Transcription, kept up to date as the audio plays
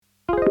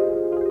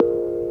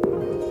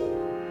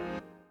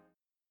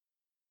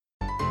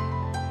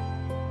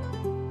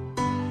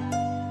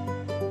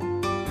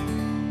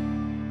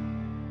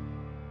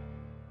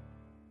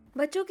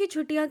बच्चों की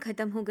छुट्टियां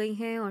खत्म हो गई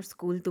हैं और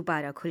स्कूल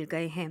दोबारा खुल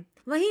गए हैं।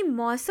 वहीं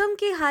मौसम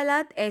के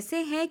हालात ऐसे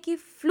हैं कि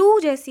फ्लू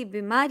जैसी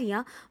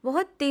बीमारियां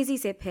बहुत तेजी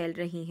से फैल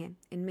रही हैं।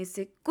 इनमें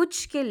से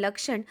कुछ के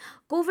लक्षण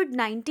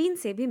कोविड-19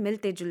 से भी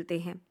मिलते जुलते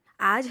हैं।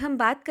 आज हम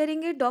बात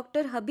करेंगे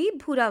डॉक्टर हबीब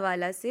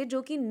भूरावाला से,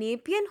 जो कि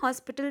नेपियन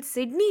हॉस्पिटल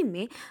सिडनी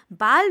में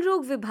बाल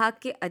रोग विभाग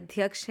के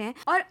अध्यक्ष हैं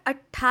और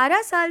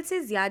 18 साल से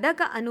ज्यादा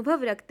का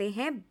अनुभव रखते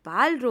हैं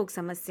बाल रोग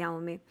समस्याओं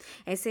में।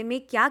 ऐसे में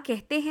क्या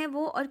कहते हैं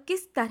वो और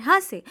किस तरह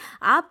से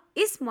आप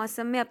इस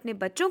मौसम में अपने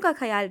बच्चों का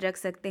ख्याल रख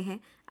सकते हैं,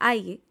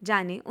 आइए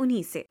जाने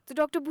उन्हीं से। तो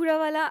डॉक्टर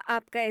भूरावाला,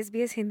 आपका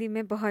SBS हिंदी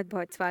में बहुत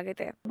बहुत स्वागत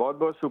है। बहुत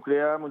बहुत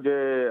शुक्रिया। मुझे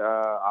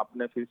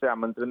आपने फिर से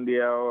आमंत्रण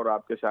दिया और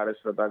आपके सारे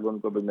श्रोतागण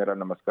को भी मेरा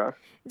नमस्कार।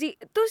 जी,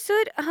 तो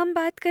सर हम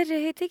बात कर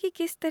रहे थे कि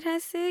किस तरह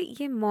से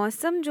ये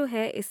मौसम जो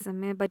है, इस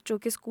समय बच्चों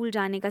के स्कूल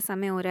जाने का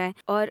समय हो रहा है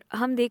और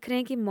हम देख रहे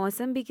हैं कि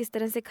मौसम भी किस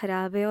तरह से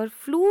ख़राब है और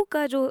फ्लू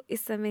का जो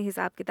इस समय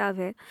हिसाब किताब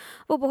है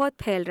वो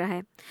बहुत फैल रहा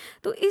है।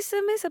 तो इस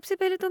समय सबसे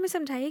पहले तो हमें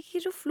समझाइए कि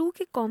जो फ्लू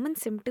के कॉमन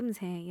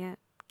सिम्टम्स हैं या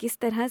किस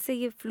तरह से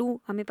ये फ्लू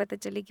हमें पता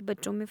चले कि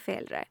बच्चों में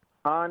फैल रहा है।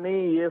 हाँ,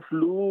 नहीं, ये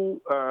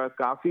फ्लू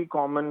काफ़ी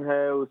कॉमन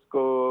है।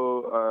 उसको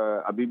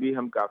अभी भी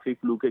हम काफ़ी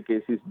फ्लू के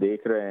केसेस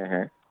देख रहे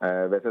हैं।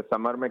 वैसे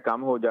समर में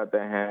कम हो जाते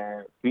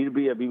हैं, फिर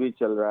भी अभी भी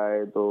चल रहा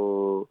है,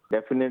 तो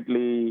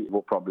डेफिनेटली वो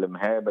प्रॉब्लम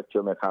है,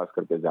 बच्चों में खास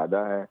करके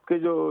ज़्यादा है। उसके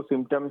जो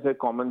सिम्टम्स है,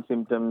 कॉमन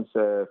सिम्टम्स,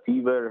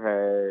 फीवर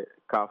है,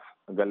 कफ,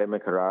 गले में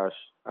खराश,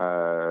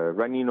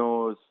 रनी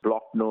नोज,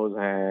 ब्लॉक नोज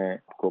है,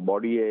 को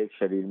बॉडी एक,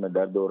 शरीर में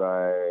दर्द हो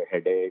रहा है,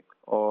 हेडेक,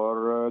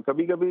 और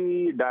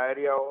कभी-कभी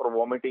डायरिया और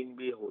वॉमिटिंग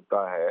भी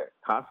होता है,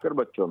 खासकर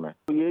बच्चों में।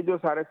 तो ये जो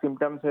सारे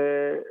सिम्टम्स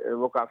है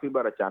वो काफ़ी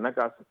बार अचानक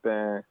आ सकते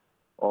हैं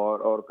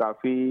और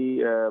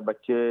काफ़ी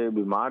बच्चे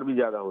बीमार भी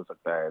ज़्यादा हो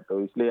सकता है। तो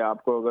इसलिए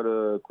आपको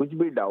अगर कुछ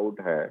भी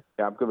डाउट है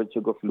कि आपके बच्चे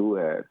को फ्लू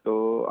है,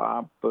 तो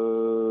आप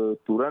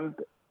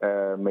तुरंत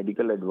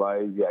मेडिकल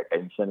एडवाइस या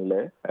अटेंशन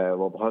लें,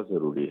 वो बहुत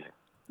ज़रूरी है।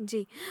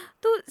 जी,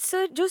 तो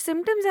सर जो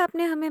सिम्टम्स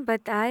आपने हमें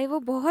बताए वो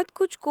बहुत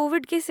कुछ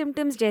कोविड के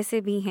सिम्टम्स जैसे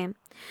भी हैं।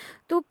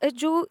 तो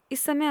जो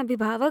इस समय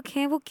अभिभावक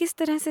हैं वो किस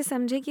तरह से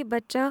समझें कि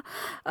बच्चा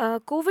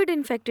कोविड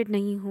इन्फेक्टेड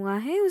नहीं हुआ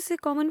है, उसे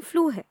कॉमन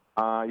फ्लू है?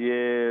 हाँ,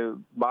 ये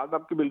बात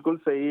आपकी बिल्कुल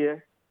सही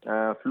है।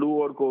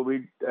 फ्लू और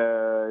कोविड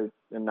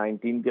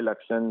 19 के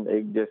लक्षण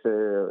एक जैसे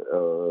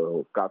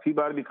काफी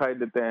बार दिखाई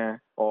देते हैं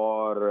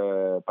और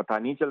पता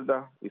नहीं चलता,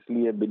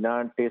 इसलिए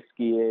बिना टेस्ट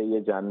किए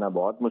ये जानना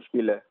बहुत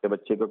मुश्किल है कि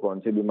बच्चे को कौन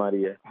सी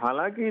बीमारी है।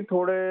 हालांकि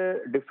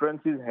थोड़े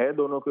डिफरेंसेस है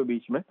दोनों के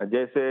बीच में,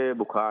 जैसे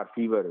बुखार,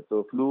 फीवर,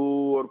 तो फ्लू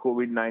और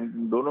कोविड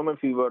 19 दोनों में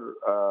फीवर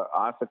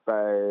आ सकता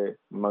है,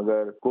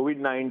 मगर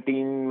कोविड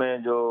 19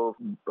 में जो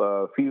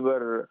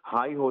फीवर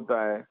हाई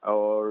होता है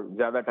और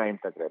ज्यादा टाइम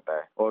तक रहता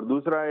है। और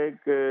दूसरा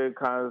एक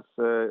खास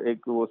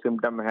एक वो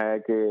सिम्टम है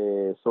कि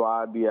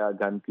स्वाद या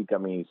गंध की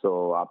कमी,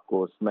 सो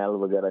आपको स्मेल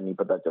वगैरह नहीं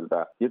पता चलता।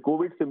 ये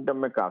कोविड सिम्टम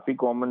में काफी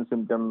कॉमन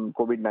सिम्टम,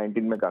 कोविड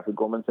 19 में काफी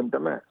कॉमन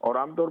सिम्टम है और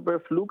आमतौर पर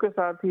फ्लू के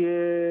साथ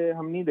ये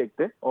हम नहीं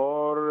देखते।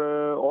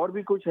 और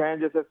भी कुछ है,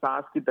 जैसे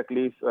सांस की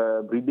तकलीफ,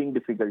 ब्रीदिंग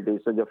डिफिकल्टीज।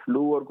 तो जब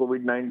फ्लू और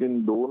कोविड 19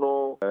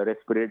 दोनों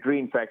रेस्पिरेटरी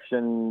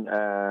इंफेक्शन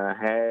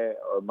है,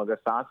 मगर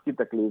सांस की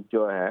तकलीफ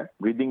जो है,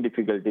 ब्रीदिंग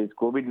डिफिकल्टीज,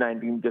 कोविड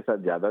 19 के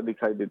साथ ज्यादा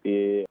दिखाई देती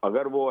है।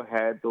 अगर वो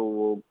है तो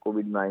वो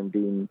कोविड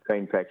 19 का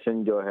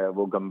इन्फेक्शन जो है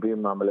वो गंभीर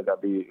मामले का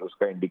भी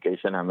उसका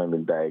इंडिकेशन हमें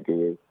मिलता है कि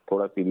ये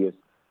थोड़ा सीरियस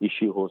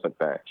इश्यू हो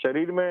सकता है।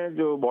 शरीर में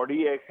जो बॉडी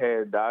एक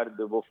है, दर्द,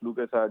 वो फ्लू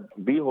के साथ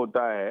भी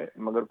होता है,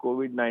 मगर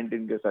कोविड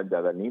 19 के साथ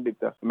ज्यादा नहीं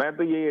दिखता। मैं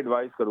तो यही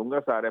एडवाइस करूंगा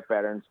सारे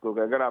पेरेंट्स को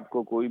कि अगर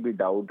आपको कोई भी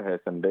डाउट है,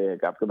 संदेह है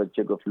कि आपके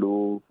बच्चे को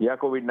फ्लू या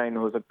कोविड 19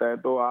 हो सकता है,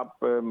 तो आप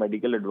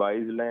मेडिकल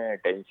एडवाइस लें,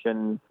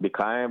 टेंशन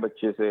दिखाएं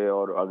बच्चे से,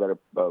 और अगर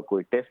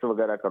कोई टेस्ट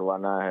वगैरह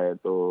करवाना है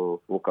तो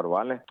वो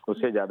करवा लें।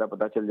 उससे ज्यादा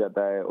पता चल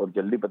जाता है और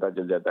जल्दी पता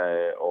चल जाता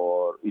है,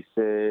 और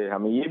इससे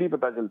हमें ये भी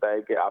पता चलता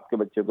है कि आपके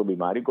बच्चे को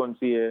बीमारी कौन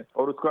सी है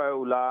और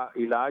उसका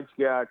इलाज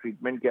क्या,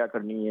 ट्रीटमेंट क्या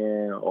करनी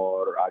है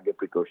और आगे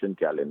प्रिकॉशन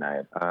क्या लेना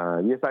है।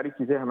 ये सारी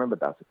चीजें हमें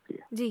बता सकती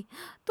है। जी,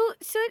 तो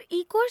सर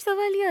एक और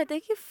सवाल ये आता है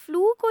कि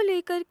फ्लू को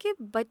लेकर के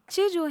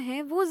बच्चे जो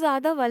हैं वो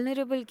ज़्यादा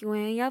वल्नरेबल क्यों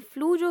हैं, या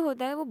फ्लू जो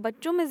होता है वो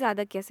बच्चों में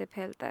ज़्यादा कैसे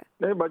फैलता है?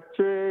 नहीं,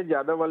 बच्चे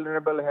ज्यादा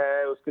वल्नरेबल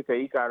है, उसके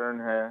कई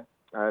कारण है।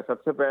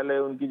 सबसे पहले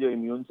उनकी जो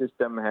इम्यून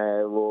सिस्टम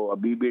है वो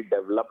अभी भी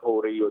डेवलप हो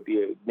रही होती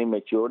है, इतनी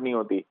मैच्योर नहीं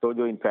होती, तो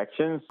जो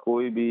इन्फेक्शंस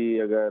कोई भी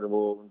अगर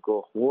वो उनको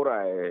हो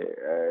रहा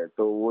है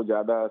तो वो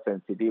ज्यादा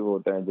सेंसिटिव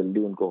होते हैं,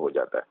 जल्दी उनको हो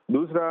जाता है।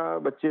 दूसरा,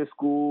 बच्चे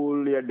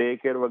स्कूल या डे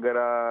केयर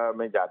वगैरह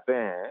में जाते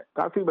हैं,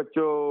 काफी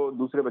बच्चों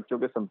दूसरे बच्चों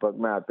के संपर्क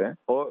में आते हैं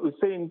और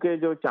उससे इनके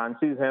जो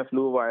चांसेस हैं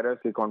फ्लू वायरस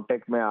के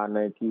कांटेक्ट में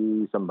आने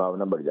की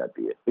संभावना बढ़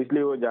जाती है,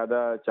 इसलिए वो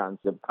ज्यादा चांस,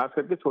 खास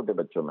करके छोटे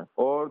बच्चों में।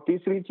 और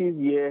तीसरी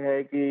चीज ये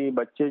है कि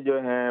बच्चे जो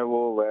हैं वो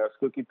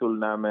वयस्कों की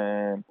तुलना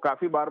में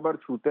काफी बार-बार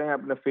छूते हैं,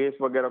 अपने फेस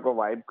वगैरह को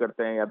वाइप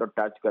करते हैं या तो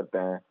टच करते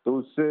हैं, तो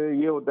उससे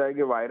ये होता है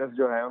कि वायरस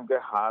जो है उनके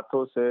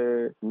हाथों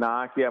से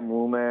नाक या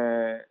मुंह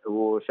में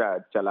वो शायद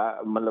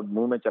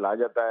मुंह में चला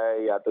जाता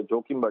है या तो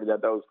जोखिम बढ़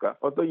जाता है उसका।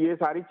 और तो ये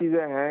सारी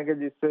चीजें हैं कि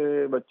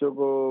जिससे बच्चों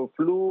को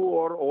फ्लू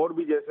और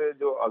भी जैसे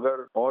जो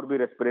अगर और भी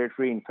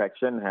रेस्पिरेटरी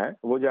इन्फेक्शन है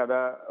वो ज्यादा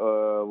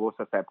वो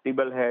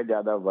ससेप्टिबल है,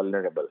 ज्यादा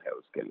वल्नरेबल है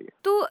उसके लिए।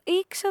 तो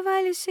एक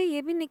सवाल इससे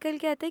ये भी निकल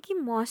के आता है कि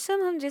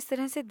मौसम हम जिस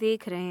तरह से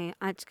देख रहे हैं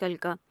आजकल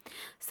का,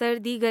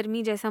 सर्दी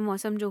गर्मी जैसा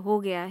मौसम जो हो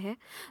गया है,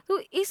 तो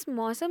इस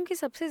मौसम के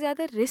सबसे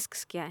ज़्यादा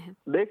रिस्क्स क्या हैं?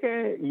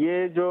 देखें,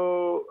 ये जो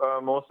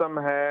मौसम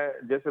है,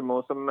 जैसे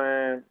मौसम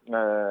में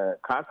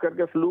खास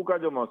करके फ्लू का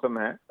जो मौसम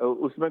है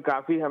उसमें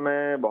काफी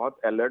हमें बहुत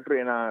अलर्ट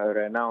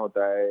रहना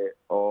होता है।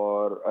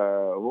 और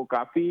वो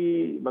काफी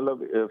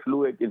मतलब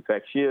फ्लू एक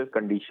इन्फेक्शियस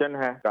कंडीशन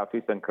है, काफी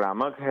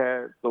संक्रामक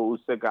है, तो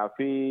उससे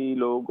काफी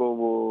लोगों को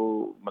वो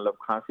मतलब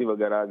खांसी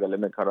वगैरह, गले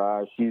में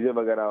खराश, चीजें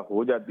वगैरह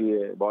हो जाती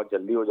है, बहुत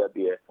जल्दी हो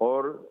जाती है।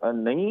 और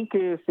नहीं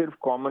कि सिर्फ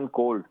कॉमन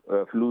कोल्ड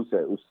फ्लू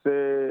से,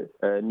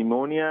 उससे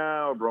निमोनिया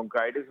और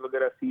ब्रोंकाइटिस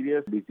वगैरह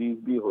सीरियस डिजीज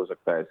भी हो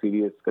सकता है,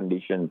 सीरियस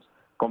कंडीशंस,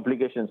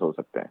 कॉम्प्लिकेशंस हो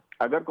सकते हैं।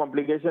 अगर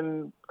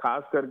कॉम्प्लिकेशन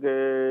खास करके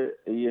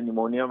ये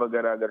निमोनिया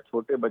वगैरह अगर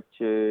छोटे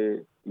बच्चे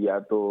या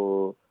तो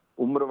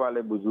उम्र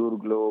वाले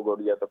बुजुर्ग लोग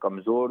और या तो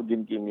कमजोर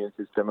जिनकी इम्यून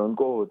सिस्टम है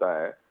उनको होता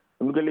है,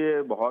 उनके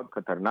लिए बहुत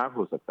खतरनाक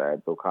हो सकता है।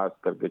 तो खास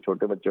करके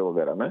छोटे बच्चे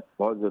वगैरह में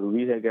बहुत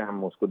जरूरी है कि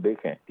हम उसको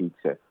देखें ठीक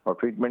से और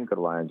ट्रीटमेंट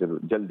करवाएं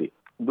जल्दी।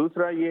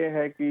 दूसरा ये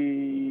है कि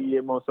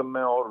ये मौसम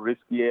में और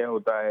रिस्क ये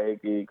होता है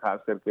कि खास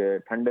करके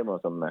ठंडे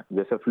मौसम में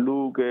जैसे फ्लू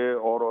के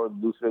और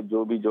दूसरे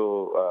जो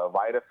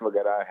वायरस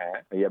वगैरह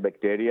हैं या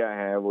बैक्टीरिया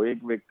हैं, वो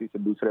एक व्यक्ति से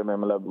दूसरे में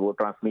मतलब वो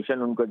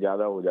ट्रांसमिशन उनको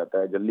ज्यादा हो जाता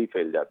है, जल्दी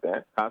फैल जाते हैं।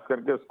 खास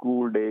करके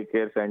स्कूल, डे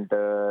केयर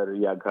सेंटर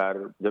या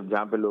घर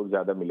जहाँ पे लोग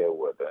ज्यादा मिले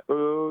हुए थे।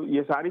 तो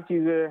ये सारी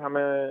चीजें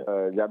हमें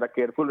ज्यादा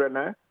केयरफुल रहना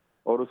है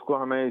और उसको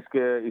हमें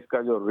इसका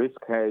जो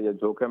रिस्क है या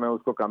जोखिम है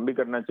उसको कम भी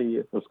करना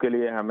चाहिए। उसके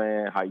लिए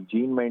हमें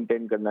हाइजीन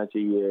मेंटेन करना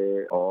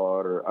चाहिए।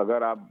 और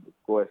अगर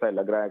आपको ऐसा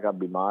लग रहा है कि आप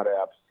बीमार है,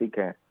 आप सिक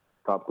हैं,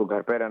 तो आपको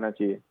घर पे रहना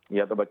चाहिए।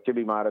 या तो बच्चे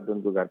बीमार है तो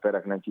उनको घर पे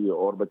रखना चाहिए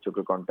और बच्चों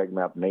के कांटेक्ट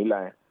में आप नहीं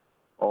लाएं।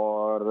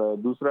 और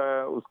दूसरा,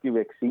 उसकी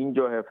वैक्सीन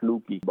जो है फ्लू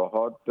की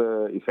बहुत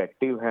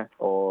इफेक्टिव है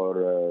और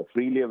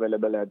फ्रीली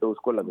अवेलेबल है, तो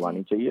उसको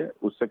लगवानी चाहिए।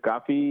 उससे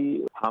काफी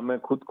हमें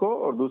खुद को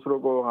और दूसरों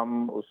को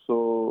हम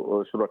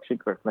उसको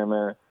सुरक्षित रखने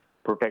में,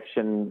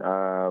 प्रोटेक्शन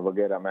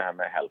वगैरह में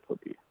हमें हेल्प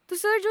होती है। तो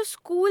सर, जो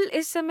स्कूल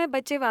इस समय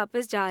बच्चे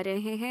वापस जा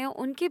रहे हैं,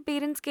 उनके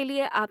पेरेंट्स के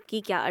लिए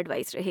आपकी क्या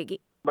एडवाइस रहेगी?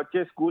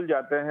 बच्चे स्कूल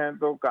जाते हैं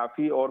तो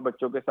काफी और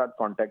बच्चों के साथ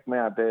कांटेक्ट में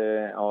आते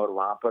हैं और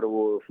वहाँ पर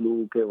वो फ्लू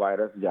के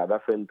वायरस ज्यादा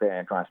फैलते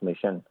हैं,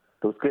 ट्रांसमिशन।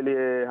 तो उसके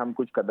लिए हम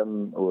कुछ कदम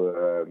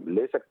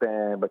ले सकते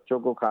हैं। बच्चों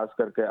को खास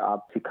करके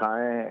आप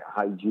सिखाएं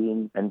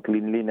hygiene and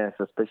cleanliness,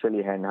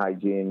 specially hand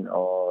hygiene.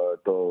 और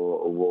तो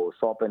वो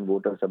सॉप एंड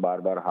वाटर से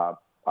बार बार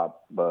हाथ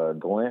आप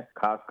धोएं,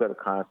 खासकर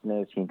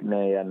खांसने, छींकने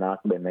या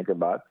नाक बहने के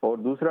बाद। और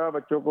दूसरा,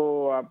 बच्चों को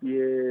आप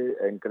ये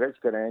एनकरेज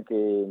करें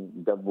कि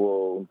जब वो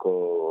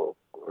उनको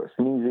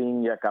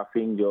स्नीजिंग या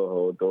कफिंग जो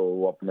हो तो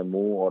वो अपने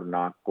मुंह और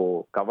नाक को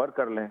कवर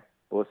कर लें।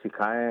 वो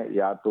सिखाएं,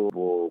 या तो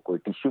वो कोई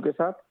टिश्यू के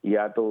साथ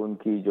या तो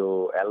उनकी जो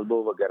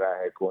एल्बो वगैरह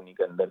है कोहनी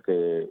के अंदर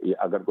के,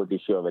 अगर कोई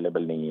टिश्यू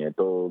अवेलेबल नहीं है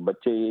तो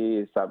बच्चे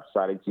ये सब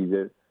सारी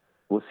चीजें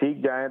वो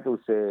सीख जाएं तो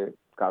उससे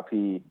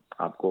काफी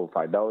आपको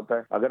फायदा होता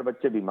है। अगर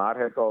बच्चे बीमार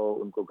है तो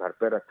उनको घर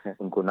पे रखें,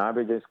 उनको ना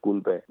भेजें स्कूल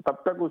पे।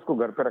 तब तक उसको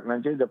घर पे रखना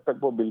चाहिए जब तक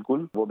वो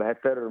बिल्कुल वो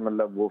बेहतर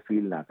मतलब वो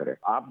फील ना करे।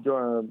 आप जो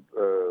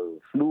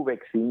फ्लू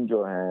वैक्सीन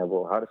जो है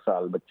वो हर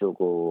साल बच्चों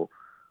को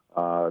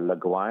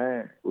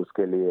लगवाएं,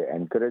 उसके लिए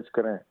एनकरेज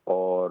करें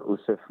और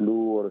उससे फ्लू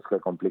और उसके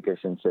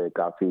कॉम्प्लिकेशन से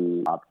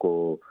काफी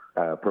आपको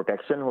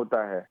प्रोटेक्शन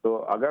होता है। तो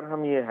अगर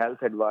हम ये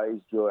हेल्थ एडवाइस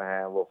जो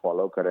है वो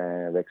फॉलो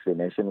करें,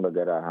 वैक्सीनेशन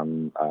वगैरह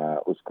हम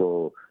उसको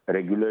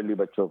रेगुलरली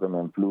बच्चों को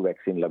हम फ्लू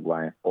वैक्सीन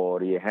लगवाएं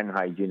और ये हैंड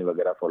हाइजीन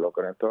वगैरह फॉलो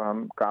करें, तो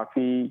हम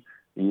काफी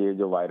ये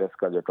जो वायरस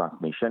का जो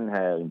ट्रांसमिशन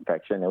है,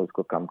 इन्फेक्शन है,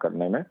 उसको कम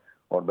करने में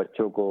और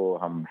बच्चों को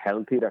हम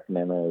हेल्थी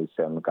रखने में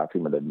इससे हमें काफी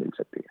मदद मिल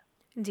सकती है।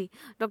 जी,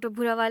 डॉक्टर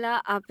भूरावाला,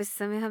 आप इस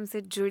समय हमसे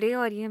जुड़े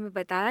और ये हमें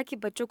बताया कि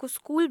बच्चों को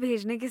स्कूल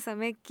भेजने के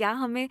समय क्या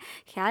हमें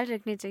ख्याल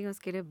रखने चाहिए,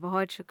 उसके लिए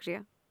बहुत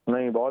शुक्रिया।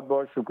 नहीं, बहुत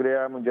बहुत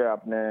शुक्रिया, मुझे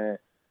आपने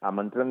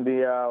आमंत्रण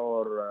दिया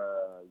और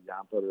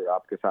यहाँ पर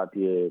आपके साथ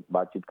ये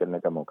बातचीत करने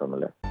का मौका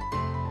मिला।